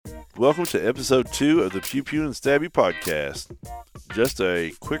Welcome to episode 2 of the Pew Pew and Stabby podcast. Just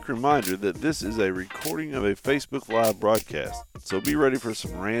a quick reminder that this is a recording of a Facebook Live broadcast, so be ready for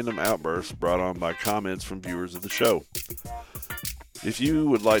some random outbursts brought on by comments from viewers of the show. If you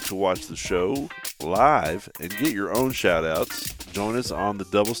would like to watch the show live and get your own shout-outs, join us on the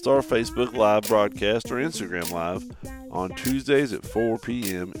Double Star Facebook Live broadcast or Instagram Live on Tuesdays at 4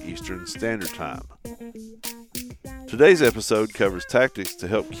 p.m. Eastern Standard Time. Today's episode covers tactics to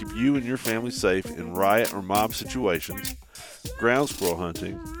help keep you and your family safe in riot or mob situations, ground squirrel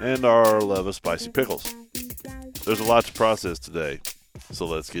hunting, and our love of spicy pickles. There's a lot to process today, so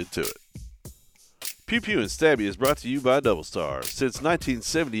let's get to it. Pew Pew and Stabby is brought to you by Double Star. Since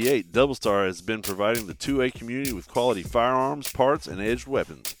 1978, Double Star has been providing the 2A community with quality firearms, parts, and edged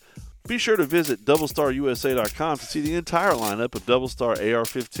weapons. Be sure to visit doublestarusa.com to see the entire lineup of Double Star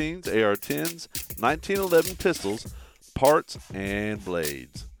AR-15s, AR-10s, 1911 pistols, parts, and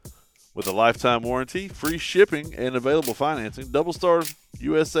blades. With a lifetime warranty, free shipping, and available financing,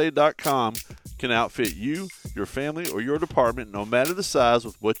 doublestarusa.com can outfit you, your family, or your department no matter the size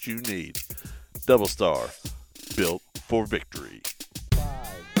with what you need. Double Star, built for victory. 5,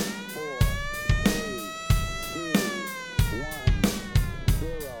 4, 3, 2, 1,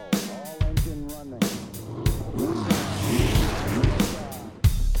 0. All engine running.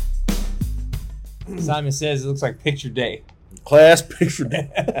 Simon says it looks like picture day. Class picture day.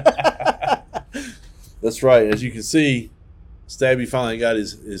 That's right. As you can see, Stabby finally got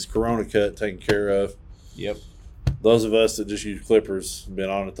his Corona cut taken care of. Yep. Those of us that just use clippers have been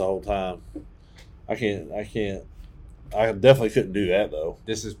on it the whole time. I definitely couldn't do that, though.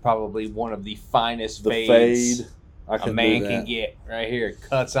 This is probably one of the finest The fades fade. I a couldn't man do that. can get right here.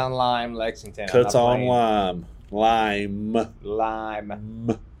 Cuts on Lime, Lexington. Cuts I'm not on playing. lime.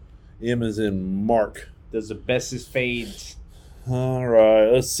 Lime. M is in Mark. Does the bestest fades. All right,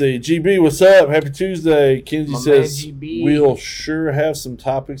 let's see. GB, what's up? Happy Tuesday. Kenzie My says man GB. we'll sure have some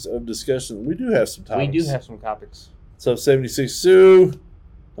topics of discussion. We do have some topics. We do have some topics. What's up, 76 Sue?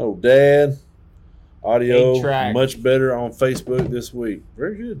 Oh, Dad. Audio Big track. much better on Facebook this week.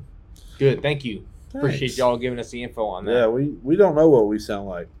 Very good. Good, thank you. Appreciate Thanks. y'all giving us the info on that. Yeah, we don't know what we sound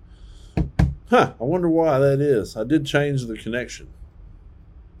like. Huh, I wonder why that is. I did change the connection.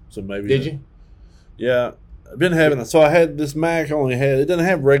 So maybe. Did you? Yeah. I've been having, so I had this Mac it doesn't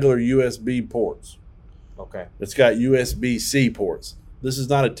have regular USB ports. Okay. It's got USB-C ports. This is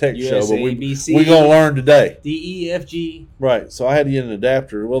not a tech show, but we're USB-C. going to learn today. D, E, F, G. Right, so I had to get an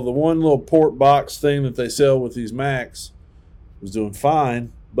adapter. Well, the one little port box thing that they sell with these Macs was doing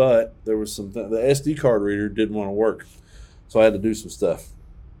fine, but there was the SD card reader didn't want to work. So I had to do some stuff.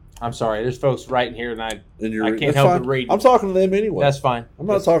 I'm sorry, there's folks writing here tonight. And I can't that's help fine. but read. I'm talking to them anyway. That's fine. I'm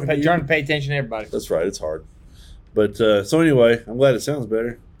not talking to you. Trying to pay attention to everybody. That's right, it's hard. But, so anyway, I'm glad it sounds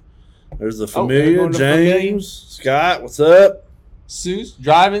better. There's the they're Familia, going to James, Familia. Scott, what's up? Sue's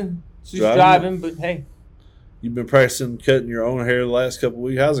driving. But hey. You've been practicing cutting your own hair the last couple of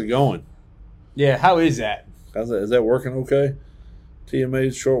weeks. How's it going? Yeah, how is that? Is that working okay?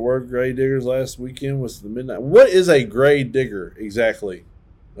 TMA's short work grade diggers last weekend was the midnight. What is a grade digger exactly,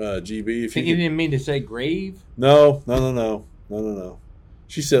 GB? I think you didn't mean to say grave. No.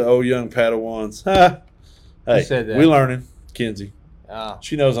 She said, "Oh, young Padawans." Ha. Hey, said that? we learning, Kenzie. Oh.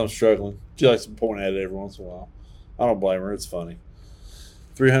 She knows I'm struggling. She likes to point at it every once in a while. I don't blame her. It's funny.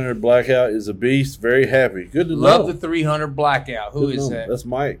 300 Blackout is a beast. Very happy. Good to Love know. the 300 Blackout. Who Good to is know. that? That's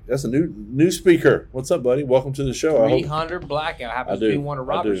Mike. That's a new speaker. What's up, buddy? Welcome to the show. I hope. 300 Blackout happens I to be do. one of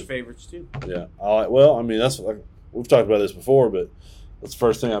I Robert's do. favorites, too. Yeah. Well, I mean, we've talked about this before, but that's the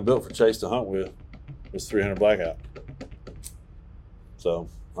first thing I built for Chase to hunt with was 300 Blackout. So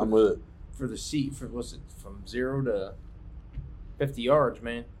I'm with it. For the seat, what's it, from 0 to 50 yards,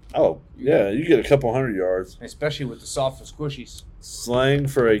 man. Oh, yeah. You get a couple hundred yards. Especially with the soft and squishies. Slang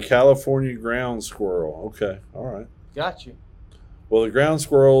for a California ground squirrel. Okay. All right. Got you. Well, the ground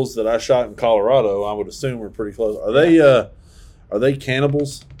squirrels that I shot in Colorado, I would assume were pretty close. Are they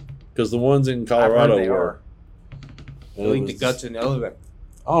cannibals? Because the ones in Colorado they were. are. They'll eat the guts in the other.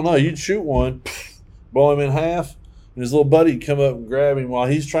 Oh no, you'd shoot one, blow him in half, and his little buddy would come up and grab him while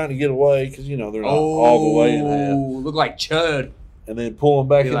he's trying to get away because they're not all the way in half, Look like Chud. and then pull him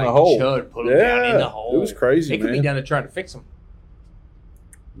back in Like the hole. Chud, put him down in the hole. It was crazy, It could man. be down there trying to fix him.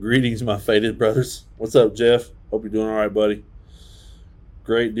 Greetings, my faded brothers. What's up, Jeff? Hope you're doing all right, buddy.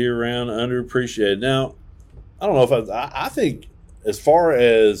 Great deer round, underappreciated. Now, I don't know if I think as far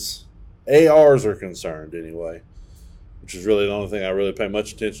as ARs are concerned, anyway, which is really the only thing I really pay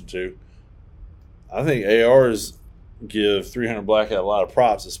much attention to. I think ARs give 300 Blackout a lot of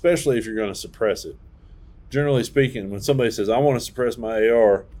props, especially if you're going to suppress it. Generally speaking, when somebody says, I want to suppress my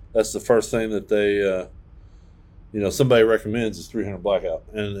AR, That's the first thing that they, somebody recommends is 300 Blackout.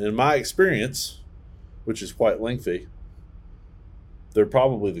 And in my experience, which is quite lengthy, they're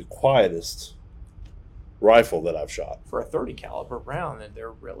probably the quietest rifle that I've shot. For a 30 caliber round, and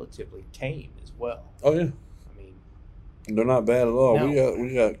they're relatively tame as well. Oh yeah, I mean, they're not bad at all. No.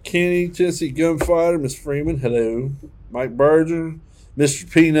 We got Kenny, Tennessee Gunfighter, Miss Freeman, hello, Mike Berger, Mr.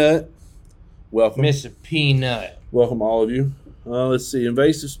 Peanut, welcome, Mr. Peanut. welcome all of you. Let's see,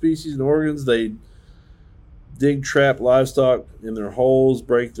 invasive species and organs. They dig, trap livestock in their holes,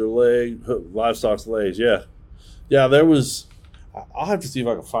 break their livestock's legs. Yeah, there was. I'll have to see if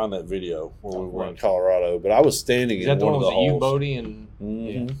I can find that video when we were in Colorado. But I was standing Is in that the one one of with the the holes. U-boaty and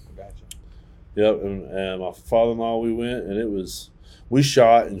Mhm. yeah, gotcha. Yep, and my father-in-law, we went, and we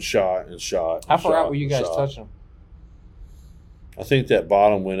shot and shot and shot. How and far shot out were you and guys shot. touching them? I think that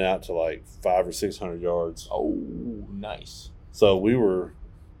bottom went out to like 500 or 600 yards. Oh, nice. So we were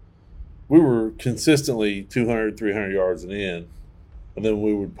consistently 200, 300 yards and in, and then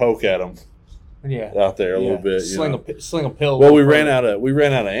we would poke at them Yeah. out there a little bit. Sling a pill. Well, we ran out of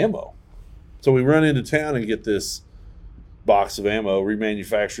ammo, so we run into town and get this box of ammo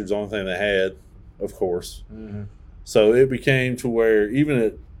remanufactured. The only thing they had, of course. Mm-hmm. So it became to where even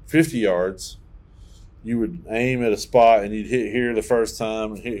at 50 yards, you would aim at a spot and you'd hit here the first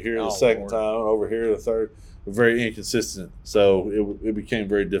time and hit here the second Lord. time and over here the third. Very inconsistent. So it became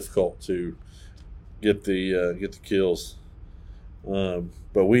very difficult to get the kills. But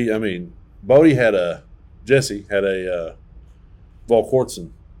Jesse had a Volquartsen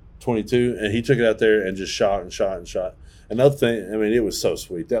 22, and he took it out there and just shot and shot and shot. Another thing, it was so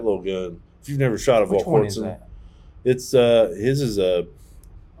sweet. That little gun. If you've never shot a Which one is Volquartsen, that? it's his is I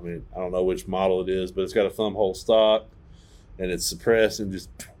don't know which model it is, but it's got a thumb hole stock, and it's suppressed and just.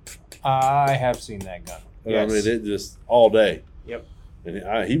 I have seen that gun. Yes. It just all day. Yep.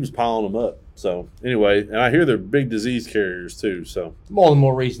 And he was piling them up. So anyway, and I hear they're big disease carriers too. So More and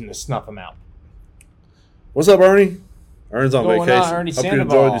more reason to snuff them out. what's up, Ernie? Ern's on Going on, vacation. Ernie Hope you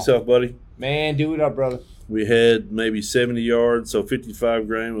Sandoval. enjoyed yourself, buddy. Man, do it up, brother. We had maybe 70 yards, so 55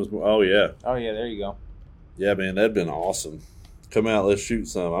 grain was. Oh yeah, Oh, yeah, there you go. yeah, man, that'd been awesome. Come out, let's shoot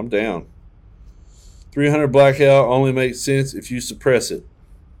some. I'm down. 300 Blackout only makes sense if you suppress it.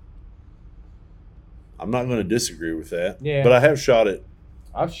 I'm not going to disagree with that. Yeah. But I have shot it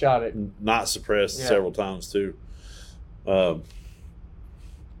I've shot it. not suppressed Yeah. several times too.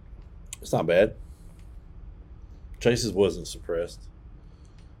 It's not bad. Chase's wasn't suppressed.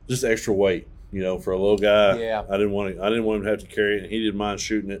 Just extra weight, for a little guy. Yeah. I didn't want him to have to carry it, and he didn't mind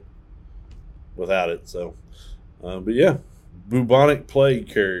shooting it without it. So, but yeah, bubonic plague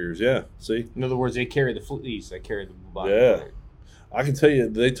carriers. Yeah, see. In other words, they carry the fleas. They carry the bubonic Yeah. plague. I can tell you,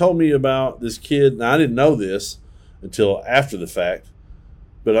 they told me about this kid, and I didn't know this until after the fact.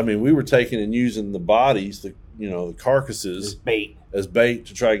 But we were taking and using the bodies, the carcasses, It's bait. as bait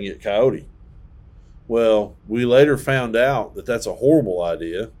to try and get coyote. Well, we later found out that that's a horrible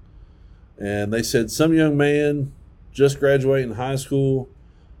idea, and they said some young man just graduating high school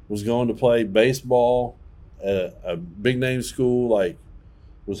was going to play baseball at a big name school,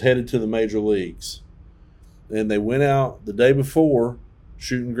 was headed to the major leagues. And they went out the day before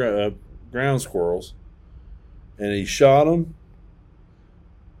shooting ground squirrels, and he shot them.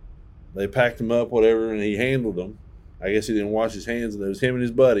 They packed him up, whatever, and he handled them. I guess he didn't wash his hands, and it was him and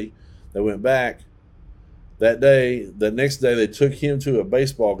his buddy. They went back that day. The next day, they took him to a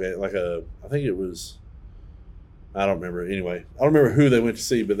baseball game, I think it was, I don't remember. Anyway, I don't remember who they went to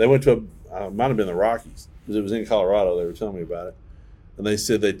see, but they went to might have been the Rockies, because it was in Colorado. They were telling me about it. And they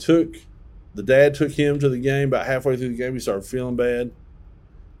said the dad took him to the game. About halfway through the game, he started feeling bad.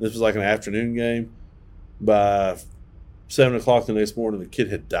 This was like an afternoon game. By 7 o'clock the next morning, the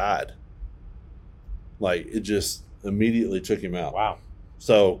kid had died. It just immediately took him out. Wow.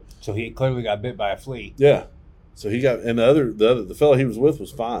 So So he clearly got bit by a flea. yeah, so he got, and the fellow he was with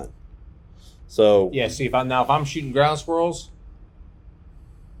was fine. So Yeah, see, if I'm shooting ground squirrels,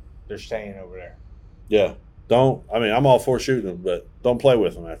 they're staying over there. yeah, I'm all for shooting them, but don't play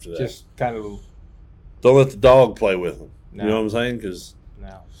with them after that. Just kind of, Don't let the dog play with them. No. You know what I'm saying? Because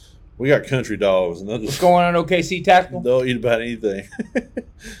no. we got country dogs, and they'll What's just going on, OKC Tactical? they'll eat about anything.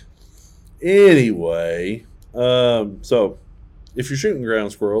 Anyway, so if you're shooting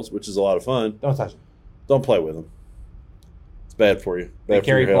ground squirrels, which is a lot of fun, Don't touch them. don't play with them. It's bad for you. They Bad for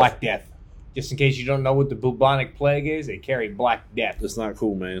carry your health. Black Death. Just in case you don't know what the bubonic plague is, they carry Black Death. It's not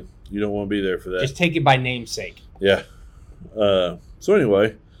cool, man. You don't want to be there for that. Just take it by namesake. Yeah. So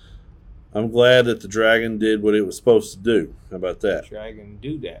anyway, I'm glad that the dragon did what it was supposed to do. How about that? Dragon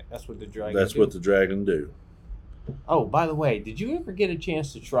do that. That's what the dragon That's do. what the dragon do. Oh, by the way, did you ever get a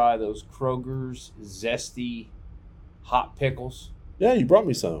chance to try those Kroger's zesty hot pickles? Yeah, you brought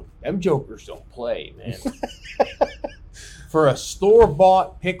me some. Them jokers don't play, man. For a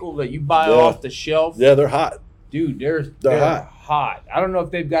store-bought pickle that you buy Yeah. off the shelf, Yeah, they're hot. dude, they're hot. I don't know if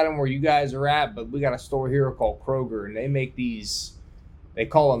they've got them where you guys are at, but we got a store here called Kroger, and they make these. They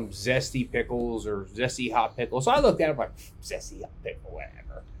call them zesty pickles or zesty hot pickles. So I looked at them like zesty hot pickle,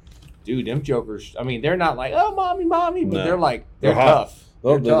 whatever. Dude, them jokers. I mean, they're not like mommy, but No. they're like They're hot. tough. They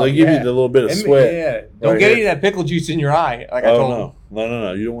They're give tough, you the little bit of Them- sweat. Yeah, don't right get here. any of that pickle juice in your eye. Like I Oh, told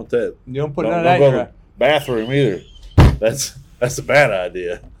no. You don't want that. them. You don't put Don't, none of don't that go in to your the bathroom either. That's a bad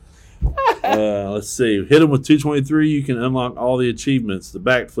idea. Let's see. Hit them with 223. You can unlock all the achievements: the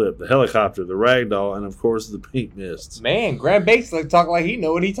backflip, the helicopter, the ragdoll, and of course the pink mists. Man, Graham Bates talk like he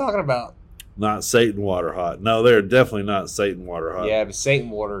know what he talking about. Not Satan water hot. No, they're definitely not Satan water hot. Yeah, but Satan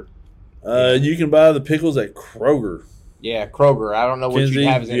water. You can buy the pickles at Kroger. Yeah, Kroger. I don't know what Kinsey, you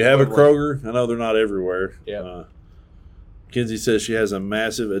have. As do you have a equivalent. Kroger? I know they're not everywhere. Yeah. Kinsey says she has a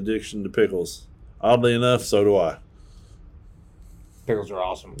massive addiction to pickles. Oddly enough, so do I. Pickles are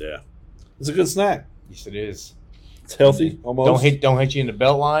awesome. Yeah. It's a good snack. Yes, it is. It's healthy, almost. Don't hit you in the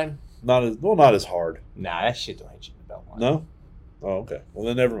belt line. Not as hard. Nah, that shit don't hit you in the belt line. No? Oh, okay. Well,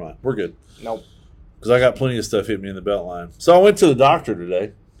 then never mind. We're good. Nope. Because I got plenty of stuff hit me in the belt line. So I went to the doctor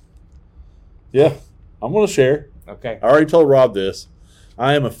today. Yeah. I'm going to share. Okay. I already told Rob this.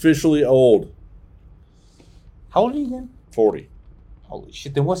 I am officially old. How old are you again? 40. Holy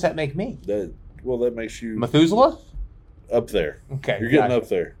shit! Then what's that make me? That makes you Methuselah? up there. Okay. You're getting gotcha. up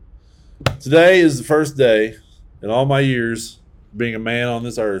there. Today is the first day in all my years being a man on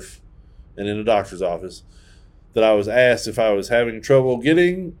this earth and in a doctor's office that I was asked if I was having trouble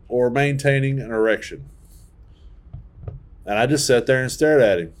getting or maintaining an erection. And I just sat there and stared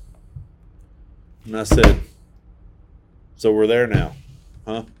at him. And I said, "So we're there now,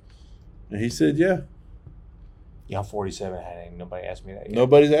 huh?" And he said, "Yeah." Yeah, I'm 47. Ain't nobody asked me that yet.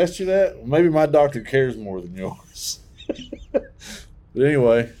 Nobody's asked you that? Well, maybe my doctor cares more than yours. But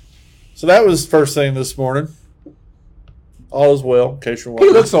anyway, so that was first thing this morning. All is well, in case you're He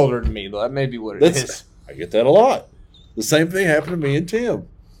wondering. looks older than me, though. That may be what it is. I get that a lot. The same thing happened to me and Tim.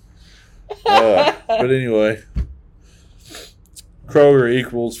 But anyway, Kroger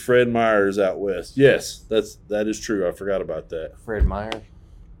equals Fred Meyers out west. Yes, that is true. I forgot about that. Fred Meyer.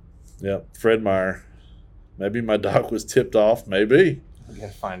 Yep, Fred Meyer. Maybe my doc was tipped off. Maybe. We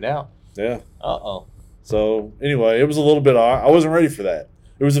gotta find out. Yeah. Uh-oh. So anyway, it was a little bit odd. I wasn't ready for that.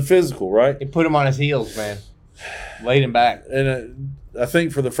 It was a physical, right? He put him on his heels, man. Laid him back. And I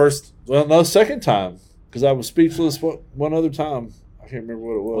think for the second time, because I was speechless one other time. I can't remember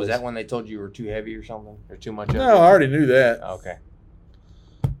what it was. Was that when they told you were too heavy or something? Or too much? No, I already knew that. Okay.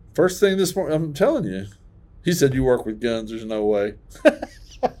 First thing this morning, I'm telling you. He said, "You work with guns. There's no way."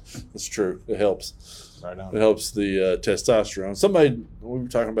 That's true. It helps. Right on. It helps the testosterone. We were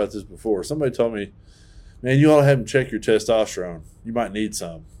talking about this before. Somebody told me, "Man, you ought to have him check your testosterone. You might need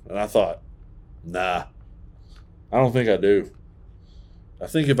some." And I thought, nah, I don't think I do. I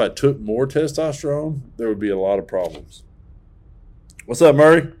think if I took more testosterone, there would be a lot of problems. What's up,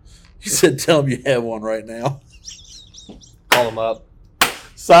 Murray? He said, "Tell him you have one right now." Call him up.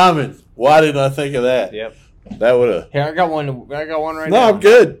 Simon, why didn't I think of that? Yep. That would have. Here, I got one right No, now. I'm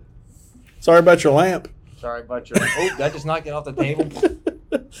good. Sorry about your lamp. Sorry about your... Oh, that just knocked it off the table.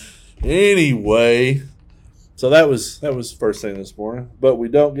 Anyway, so that was first thing this morning. But we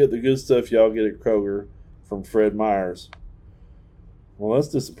don't get the good stuff y'all get at Kroger from Fred Meyers. Well, that's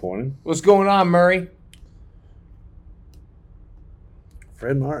disappointing. What's going on, Murray?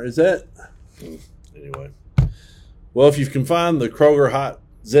 Fred Meyer, is that? Anyway. Well, if you can find the Kroger hot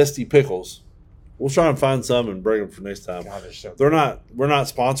zesty pickles, we'll try and find some and bring them for next time. God, they're so We're not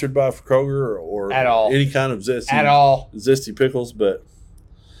sponsored by Kroger or At all. any kind of zesty at all. zesty pickles, but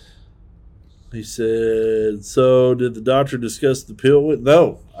he said, "So did the doctor discuss the pill with?"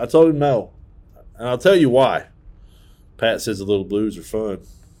 No, I told him no, and I'll tell you why. Pat says the little blues are fun.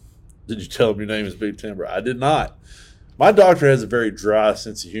 Did you tell him your name is Big Timber? I did not. My doctor has a very dry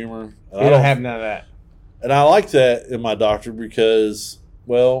sense of humor. We don't have none of that. And I like that in my doctor because,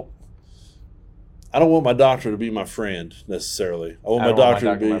 well, I don't want my doctor to be my friend necessarily. I want my doctor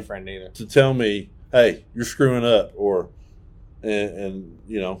to be my friend either. to tell me, "Hey, you're screwing up," and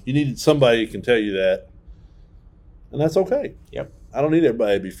you know, you need somebody who can tell you that, and that's okay. Yep. I don't need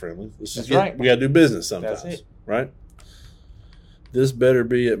everybody to be friendly. That's right. We got to do business sometimes, That's it. right? This better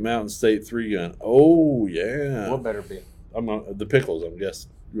be at Mountain State 3-gun. Oh yeah, What better be? the pickles. I'm guessing.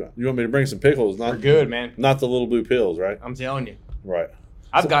 You want me to bring some pickles? We're good, man. Not the little blue pills, right? I'm telling you. Right.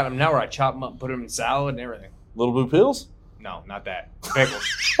 I've got them now where I chop them up, put them in salad and everything. Little Blue Pills? No, not that. Pickles.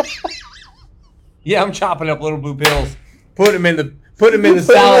 Yeah, I'm chopping up Little Blue Pills. Put them in the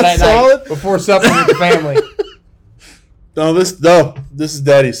salad at night before supper with the family. No, this is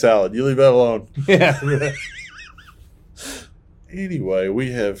Daddy's salad. You leave that alone. Yeah. Anyway,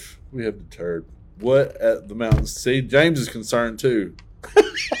 we have deterred. What at the mountains? See, James is concerned too.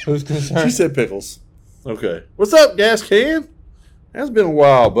 Who's concerned? She said pickles. Okay. What's up, Gas Can? It's been a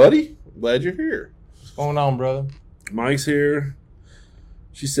while, buddy. Glad you're here. What's going on, brother? Mike's here.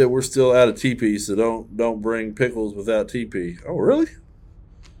 She said we're still out of TP, so don't bring pickles without TP. Oh, really?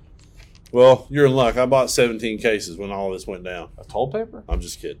 Well, you're in luck. I bought 17 cases when all this went down. A toilet paper? I'm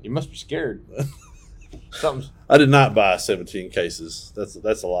just kidding. You must be scared. Something's. I did not buy 17 cases.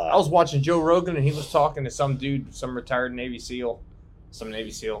 That's a lie. I was watching Joe Rogan, and he was talking to some dude, some retired Navy SEAL,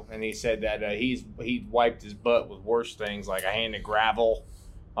 and he said that he wiped his butt with worse things like a hand of gravel,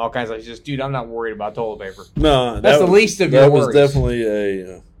 all kinds of. He says, dude, I'm not worried about toilet paper. No, that's the least of your worries. That was definitely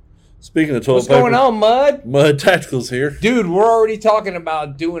a. Speaking of toilet paper, paper, what's going on, Mud? Mud Tacticals here, dude. We're already talking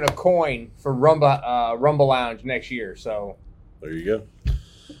about doing a coin for Rumble Lounge next year. So there you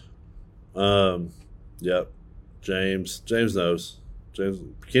go. Yep. James knows.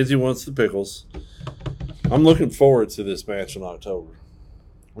 Mackenzie wants the pickles. I'm looking forward to this match in October.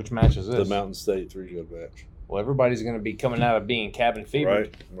 Which match is this? The Mountain State 3-gun match. Well, everybody's going to be coming out of being cabin fever.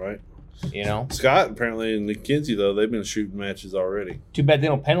 Right. You know? Scott, apparently, and Mackenzie, though, they've been shooting matches already. Too bad they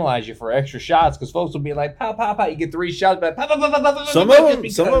don't penalize you for extra shots because folks will be like, pow, pow, pow. You get 3 shots, but pow, pow, pow, pow, pow. Some of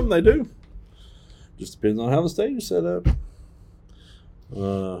them they do. Just depends on how the stage is set up.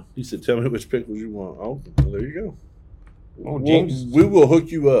 He said, tell me which pickles you want. Oh, well, there you go. Oh, James. We will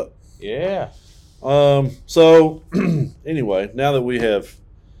hook you up. Yeah. So, anyway, now that we have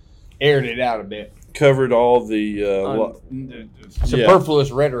aired it out a bit, covered all the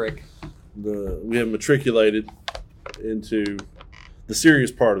superfluous rhetoric, we have matriculated into the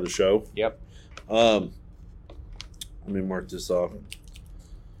serious part of the show. Yep. Let me mark this off.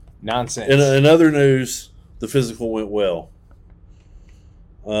 Nonsense. In other news, the physical went well.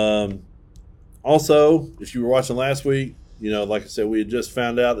 Also, if you were watching last week, like I said, we had just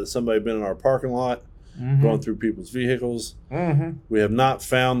found out that somebody had been in our parking lot, going through people's vehicles. Mm-hmm. We have not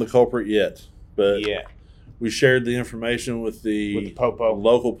found the culprit yet, but we shared the information with the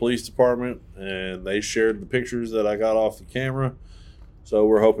local police department, and they shared the pictures that I got off the camera. So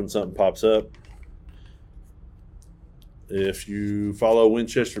we're hoping something pops up. If you follow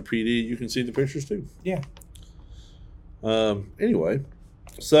Winchester PD, you can see the pictures too. Yeah. Anyway,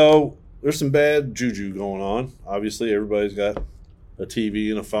 so there's some bad juju going on. Obviously, everybody's got a TV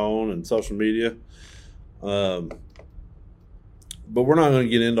and a phone and social media. But we're not going to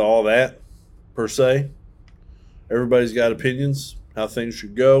get into all that per se. Everybody's got opinions, how things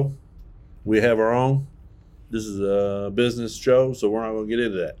should go. We have our own. This is a business show, so we're not going to get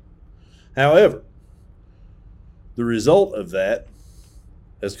into that. However, the result of that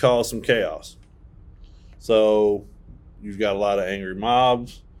has caused some chaos. So you've got a lot of angry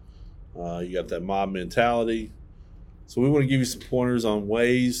mobs. You got that mob mentality. So we want to give you some pointers on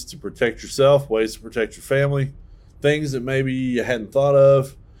ways to protect yourself, ways to protect your family, things that maybe you hadn't thought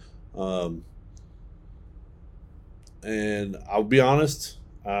of. And I'll be honest,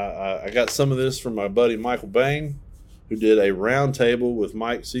 I got some of this from my buddy Michael Bain, who did a round table with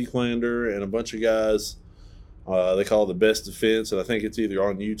Mike Seeklander and a bunch of guys. They call it The Best Defense, and I think it's either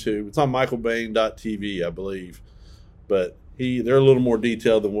on YouTube. It's on michaelbain.tv, I believe. But they're a little more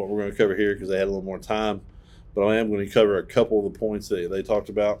detailed than what we're going to cover here because they had a little more time. But I am going to cover a couple of the points that they talked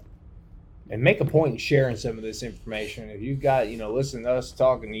about. And make a point in sharing some of this information. If you've got, listening to us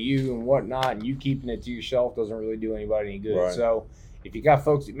talking to you and whatnot, and you keeping it to yourself doesn't really do anybody any good. Right. So if you got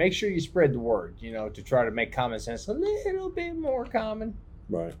folks, make sure you spread the word, to try to make common sense a little bit more common.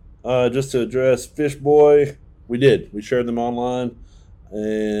 Right. Just to address Fish Boy, we did. We shared them online.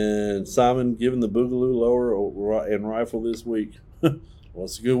 And Simon giving the Boogaloo lower and rifle this week. Well,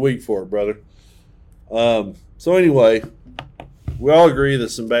 it's a good week for it, brother. So anyway, we all agree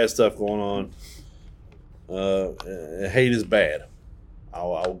there's some bad stuff going on. Hate is bad.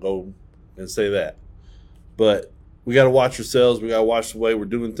 I'll go and say that. But we got to watch ourselves. We got to watch the way we're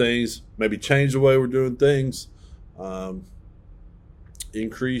doing things. Maybe change the way we're doing things.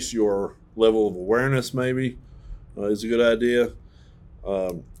 Increase your level of awareness maybe is a good idea.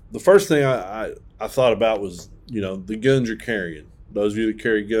 The first thing I thought about was, the guns you're carrying. Those of you that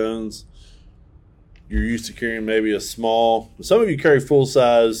carry guns, you're used to carrying maybe a small. Some of you carry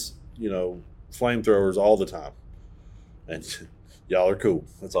full-size, flamethrowers all the time. And y'all are cool.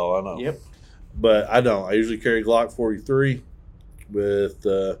 That's all I know. Yep. But I don't. I usually carry Glock 43, with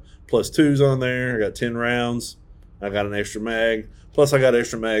plus 2s on there. I got 10 rounds. I got an extra mag. Plus, I got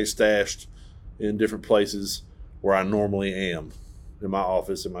extra mags stashed in different places where I normally am, in my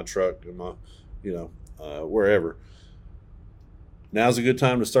office, in my truck, in my, wherever. Now's a good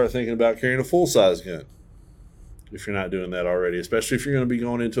time to start thinking about carrying a full-size gun if you're not doing that already, especially if you're going to be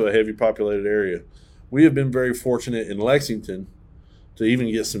going into a heavy populated area. We have been very fortunate in Lexington to even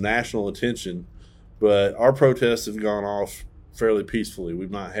get some national attention, but our protests have gone off fairly peacefully.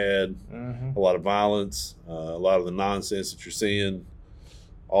 We've not had a lot of violence, a lot of the nonsense that you're seeing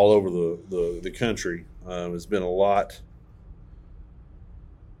all over the country. There's been a lot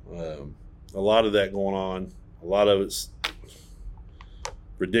of that going on. A lot of it's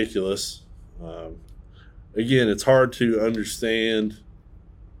ridiculous. Again, it's hard to understand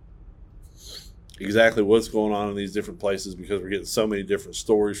exactly what's going on in these different places because we're getting so many different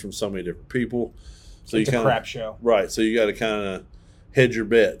stories from so many different people. So it's a crap show. Right. So you got to kind of hedge your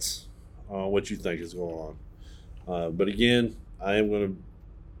bets on what you think is going on. But again,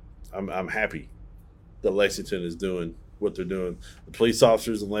 I'm happy that Lexington is doing what they're doing. The police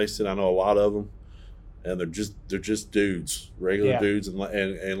officers in Lexington, I know a lot of them, and they're just dudes, regular dudes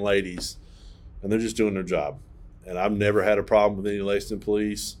and ladies, and they're just doing their job. And I've never had a problem with any Lexington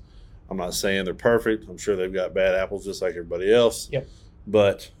police. I'm not saying they're perfect. I'm sure they've got bad apples just like everybody else. Yep.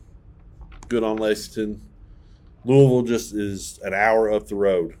 But good on Lexington. Louisville just is an hour up the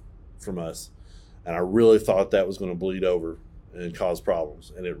road from us. And I really thought that was going to bleed over and cause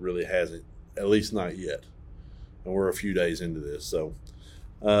problems. And it really hasn't, at least not yet. And we're a few days into this. So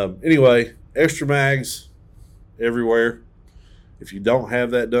anyway, extra mags everywhere. If you don't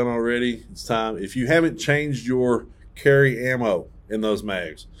have that done already, it's time. If you haven't changed your carry ammo in those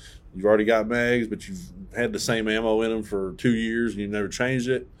mags, you've already got mags, but you've had the same ammo in them for 2 years and you've never changed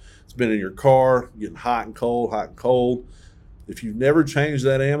it. It's been in your car, getting hot and cold. If you've never changed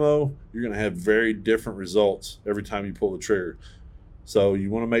that ammo, you're going to have very different results every time you pull the trigger. So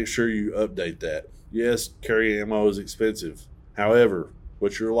you want to make sure you update that. Yes, carry ammo is expensive. However,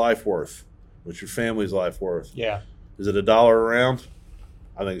 what's your life worth? What's your family's life worth? Yeah. Is it $1 a round?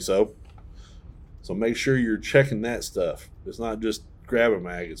 I think so. So make sure you're checking that stuff. It's not just grab a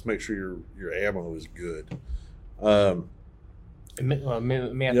mag. It's make sure your ammo is good. May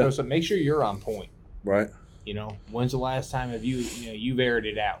I throw something? Make sure you're on point. Right. When's the last time have you've aired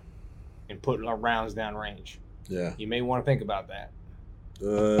it out and put rounds down range? Yeah. You may want to think about that.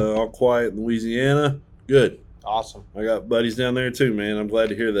 All quiet in Louisiana. Good. Awesome. I got buddies down there too, man. I'm glad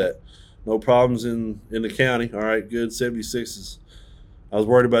to hear that. No problems in the county. All right, good. 76s. I was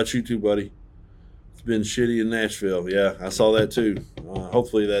worried about you too, buddy. It's been shitty in Nashville. Yeah, I saw that too.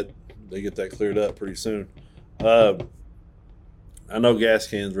 Hopefully that they get that cleared up pretty soon. I know gas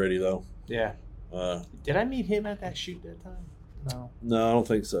can's ready though. Yeah. Did I meet him at that shoot that time? No. No, I don't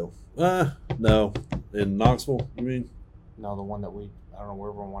think so. No. In Knoxville, you mean? No, the one that I don't know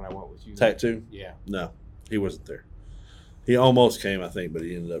where one I went with you. Tattoo? Yeah. No, he wasn't there. He almost came, I think, but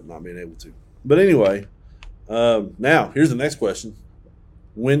he ended up not being able to. But anyway, now here's the next question.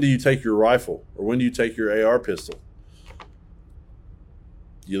 When do you take your rifle or when do you take your AR pistol?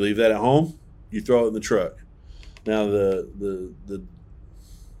 You leave that at home, you throw it in the truck. Now the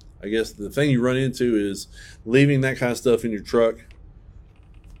I guess the thing you run into is leaving that kind of stuff in your truck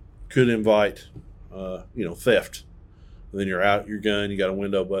could invite theft. And then you're out your gun, you got a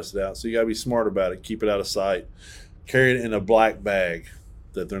window busted out. So you got to be smart about it. Keep it out of sight. Carry it in a black bag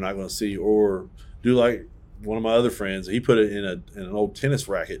that they're not going to see, or do like one of my other friends. He put it in an old tennis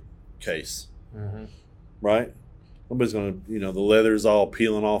racket case, right? Nobody's going to, the leather's all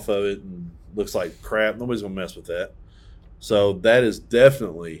peeling off of it and looks like crap. Nobody's going to mess with that. So that is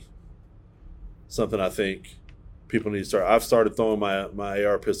definitely something I think people need to start. I've started throwing my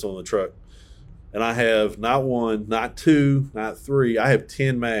AR pistol in the truck, and I have not one, not two, not three. I have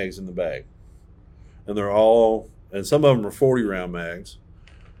 10 mags in the bag, and they're all. And some of them are 40-round mags.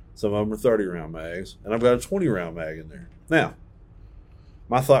 Some of them are 30-round mags. And I've got a 20-round mag in there. Now,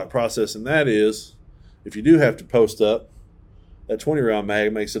 my thought process in that is, if you do have to post up, that 20-round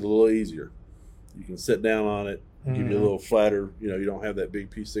mag makes it a little easier. You can sit down on it, give you a little flatter. You don't have that big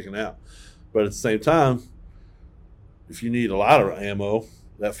piece sticking out. But at the same time, if you need a lot of ammo,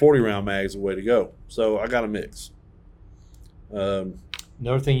 that 40-round mag is the way to go. So I got a mix. Another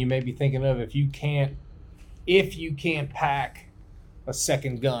thing you may be thinking of, if you can't pack a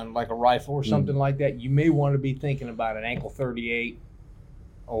second gun like a rifle or something like that, you may want to be thinking about an ankle 38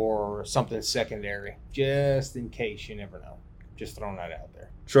 or something secondary, just in case. You never know. Just throwing that out there.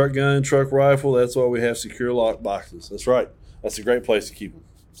 Truck gun, truck rifle, that's why we have secure lock boxes. That's right. That's a great place to keep them.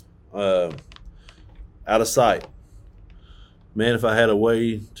 Out of sight. Man, if I had a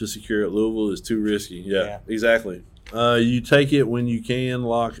way to secure at Louisville, it's too risky. Yeah, Yeah. exactly. You take it when you can,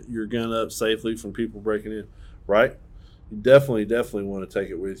 lock your gun up safely from people breaking in, right? You definitely want to take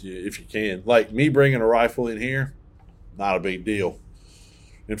it with you if you can. Like me bringing a rifle in here, not a big deal.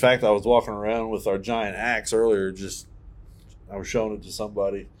 In fact, I was walking around with our giant axe earlier. I was showing it to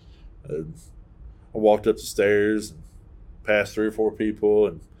somebody. I walked up the stairs, and passed 3 or 4 people,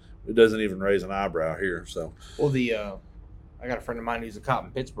 and it doesn't even raise an eyebrow here. So, Well, I got a friend of mine who's a cop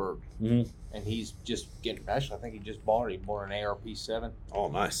in Pittsburgh, Mhm. and he's just getting. Actually, I think he just bought it. He bought an ARP-7, oh,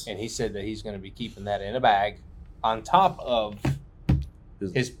 nice. and he said that he's going to be keeping that in a bag, on top of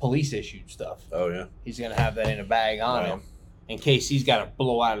his police issued stuff. Oh yeah. He's going to have that in a bag on Wow. him in case he's got to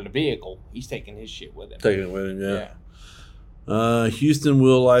blow out of the vehicle. He's taking his shit with him. Taking it with him, yeah. Houston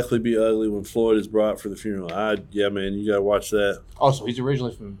will likely be ugly when Floyd is brought for the funeral. Yeah, man, you got to watch that. Oh, so he's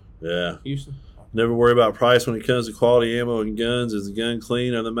originally from Yeah. Houston? Never worry about price when it comes to quality ammo and guns. Is the gun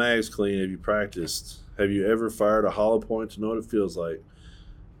clean? Are the mags clean? Have you practiced? Have you ever fired a hollow point to know what it feels like?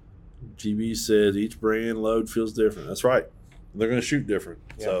 GB says each brand load feels different. That's right. They're going to shoot different.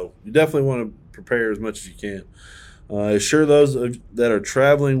 Yeah. So you definitely want to prepare as much as you can. Sure, those that are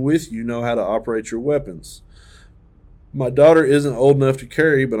traveling with you know how to operate your weapons. My daughter isn't old enough to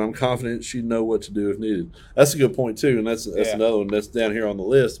carry, but I'm confident she'd know what to do if needed. That's a good point, too, and that's Yeah. another one that's down here on the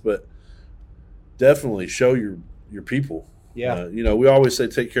list. But definitely show your people. Yeah. We always say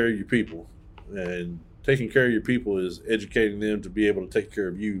take care of your people, and taking care of your people is educating them to be able to take care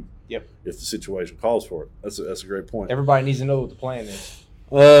of you. Yep. If the situation calls for it. That's a great point. Everybody needs to know what the plan is.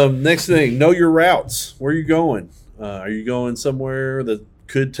 Next thing, know your routes. Where are you going? Are you going somewhere that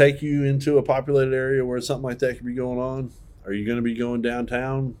could take you into a populated area where something like that could be going on? Are you going to be going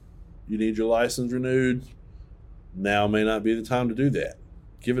downtown? You need your license renewed. Now may not be the time to do that.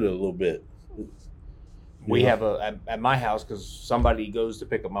 Give it a little bit. We Yeah. have at my house, because somebody goes to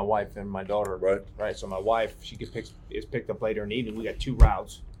pick up my wife and my daughter. Right. So my wife, is picked up later in the evening. We got 2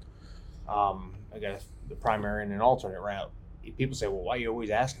 routes. I got the primary and an alternate route. People say, well, why are you always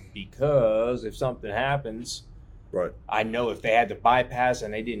asking? Because if something happens, Right. I know if they had to bypass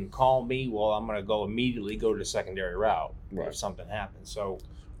and they didn't call me, well, I'm going to immediately go to the secondary route Right. if something happens. So,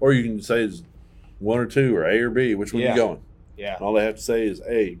 Or you can say it's 1 or 2 or A or B. Which one Yeah. you going? yeah. All they have to say is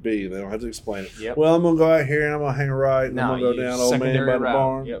A, B. They don't have to explain it. Yep. Well, I'm going to go out here and I'm going to hang a right and No, I'm going to you go down Old Man secondary by the route.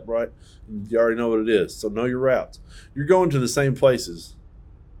 barn. Yep. Right. You already know what it is. So know your routes. You're going to the same places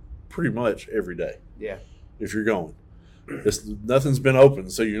pretty much every day Yeah. if you're going. Nothing's been open,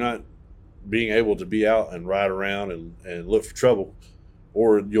 so you're not being able to be out and ride around and look for trouble,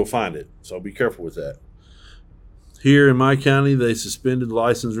 or you'll find it. So be careful with that. Here in my county, they suspended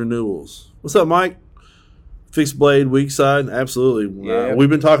license renewals. What's up, Mike? Fixed blade, weak side? Absolutely. Yeah. We've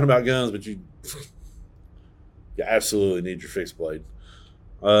been talking about guns, but you absolutely need your fixed blade.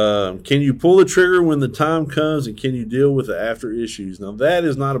 Can you pull the trigger when the time comes, and can you deal with the after issues? Now, that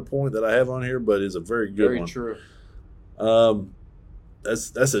is not a point that I have on here, but is a very good Very one. true.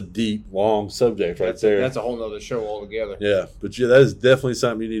 That's a deep, long subject right That's there. that's a whole nother show altogether. Yeah, but yeah, that is definitely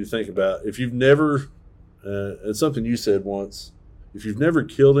something you need to think about. If you've never, it's something you said once. If you've never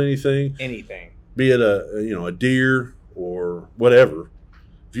killed anything, Anything. be it a deer or whatever,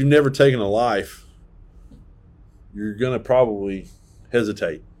 if you've never taken a life, you're gonna probably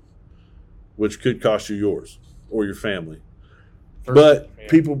hesitate, which could cost you yours or your family. But Yeah.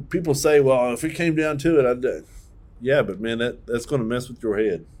 people say, well, if it came down to it, I'd do. Yeah, but man, that's going to mess with your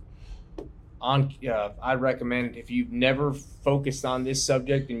head. I recommend, if you've never focused on this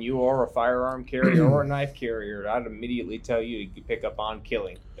subject and you are a firearm carrier or a knife carrier, I'd immediately tell you to pick up On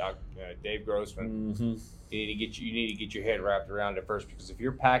Killing, Dave Grossman. Mm-hmm. You need to get your head wrapped around it first, because if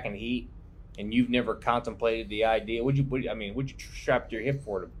you're packing heat and you've never contemplated the idea, would you strap your hip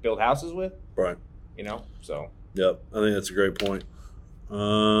for to build houses with? Right. So Yep. I think that's a great point.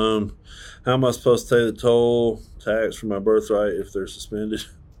 How am I supposed to pay the toll tax for my birthright if they're suspended?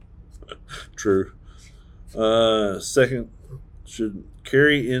 True. Second, should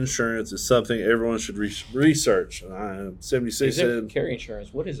carry insurance is something everyone should research. 76 is there said carry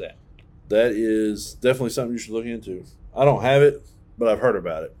insurance? What is that? that is definitely something you should look into. I don't have it, but I've heard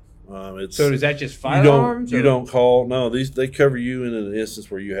about it. It's So is that just firearms? You or don't call. No, they cover you in an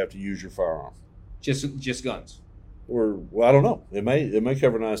instance where you have to use your firearm. just guns. Or well, I don't know. It may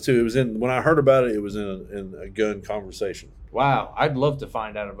cover knives too. It was when I heard about it. It was in a gun conversation. Wow, I'd love to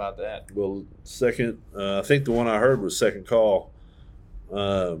find out about that. Well, second, I think the one I heard was second call.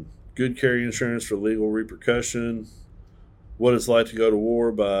 Good carry insurance for legal repercussion. What It's Like to Go to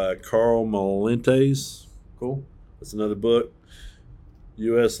War by Carl Malentes. Cool. That's another book.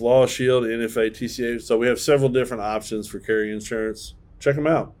 U.S. Law Shield, NFA, TCA. So we have several different options for carrier insurance. Check them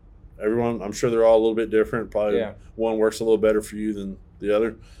out. Everyone, I'm sure they're all a little bit different. Probably one works a little better for you than the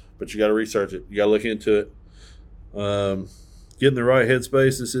other, but you got to research it. You got to look into it. Get in the right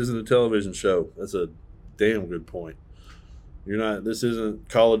headspace. This isn't a television show. That's a damn good point. This isn't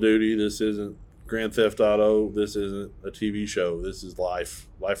Call of Duty. This isn't Grand Theft Auto. This isn't a TV show. This is life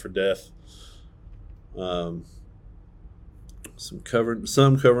or death. Some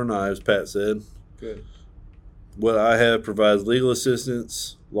cover knives, Pat said. Good. What I have provides legal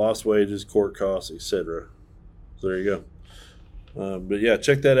assistance, lost wages, court costs, etc. So there you go. But yeah,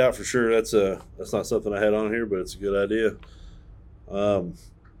 check that out for sure. That's not something I had on here, but it's a good idea. The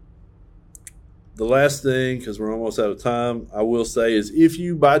last thing, because we're almost out of time, I will say is if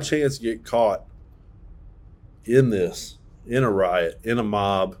you by chance get caught in a riot, in a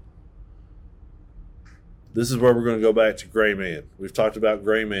mob, this is where we're going to go back to Gray Man. We've talked about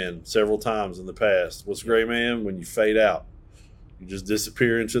Gray Man several times in the past. What's Gray Man? When you fade out. You just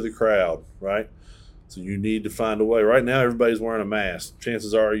disappear into the crowd, right? So you need to find a way. Right now, everybody's wearing a mask.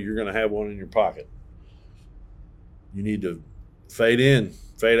 Chances are you're going to have one in your pocket. You need to fade in,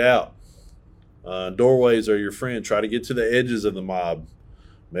 fade out. Doorways are your friend. Try to get to the edges of the mob.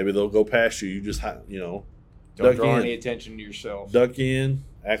 Maybe they'll go past you. You just, don't duck draw in. any attention to yourself. Duck in.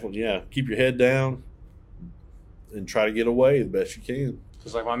 Keep your head down. And try to get away the best you can.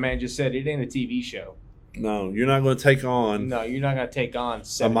 Just like my man just said, it ain't a TV show. No, you're not going to take on. No, you're not going to take on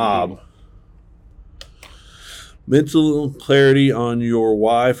a mob. Mental clarity on your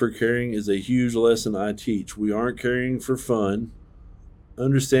why for carrying is a huge lesson I teach. We aren't carrying for fun.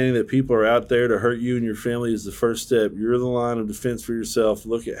 Understanding that people are out there to hurt you and your family is the first step. You're the line of defense for yourself.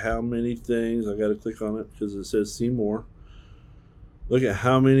 Look at how many things. I got to click on it because it says see more. Look at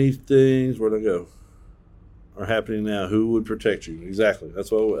how many things. Where'd I go? Are happening now. Who would protect you? Exactly.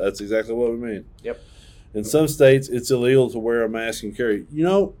 That's exactly what we mean. Yep. In some states, it's illegal to wear a mask and carry.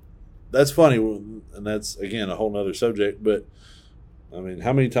 That's funny, and that's again a whole nother subject. But I mean,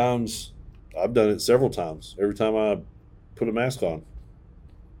 how many times I've done it? Several times. Every time I put a mask on.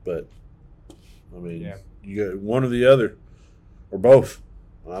 But I mean, you got one or the other, or both.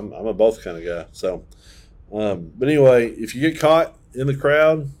 I'm a both kind of guy. So, but anyway, if you get caught in the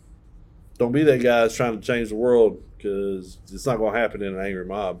crowd, don't be that guy that's trying to change the world, because it's not going to happen in an angry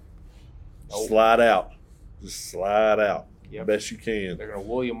mob. Slide out. Just slide out. Best you can. They're going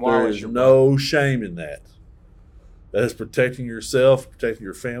to William Wallace. There is no shame in that. That is protecting yourself, protecting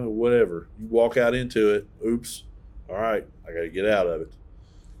your family, whatever. You walk out into it, oops, all right, I got to get out of it.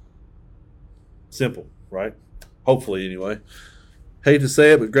 Simple, right? Hopefully, anyway. Hate to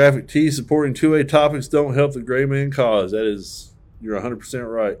say it, but graphic tees supporting 2A topics don't help the Gray Man cause. You're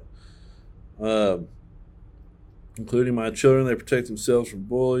 100% right. Including my children, they protect themselves from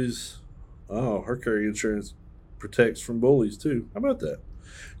bullies. Oh, her carry insurance protects from bullies too. How about that?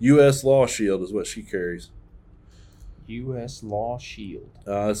 U.S. Law Shield is what she carries. U.S. Law Shield.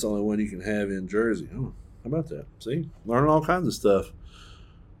 That's the only one you can have in Jersey. Oh, how about that? See, learning all kinds of stuff.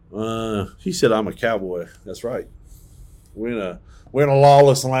 He said I'm a cowboy. That's right. We're in a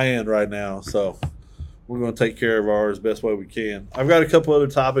lawless land right now, so we're going to take care of ours best way we can. I've got a couple other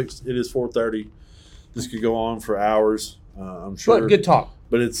topics. It is 4:30. This could go on for hours. I'm sure. But good talk.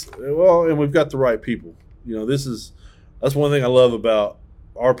 But and we've got the right people. That's one thing I love about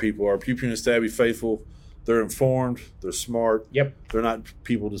our people, our Pew Pew and Stabby faithful. They're informed. They're smart. Yep. They're not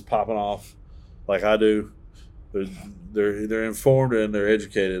people just popping off like I do. They're informed and they're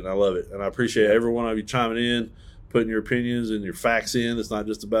educated, and I love it. And I appreciate every one of you chiming in, putting your opinions and your facts in. It's not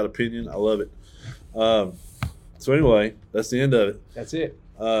just about opinion. I love it. So anyway, that's the end of it. That's it.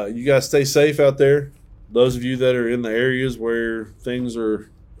 You guys stay safe out there. Those of you that are in the areas where things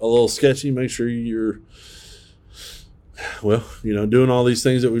are a little sketchy, make sure you're, doing all these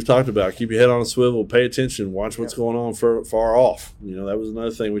things that we've talked about. Keep your head on a swivel. Pay attention. Watch what's going on far off. That was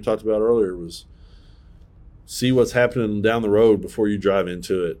another thing we talked about earlier was see what's happening down the road before you drive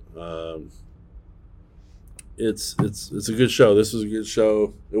into it. It's a good show. This was a good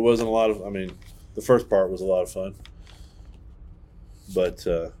show. It wasn't a lot of, the first part was a lot of fun. But,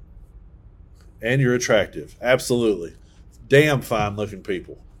 and you're attractive. Absolutely. Damn fine looking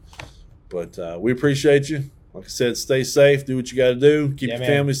people. But we appreciate you. Like I said, stay safe. Do what you got to do. Keep your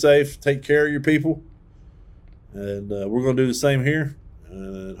family safe. Take care of your people. And we're going to do the same here.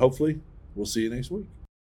 And hopefully we'll see you next week.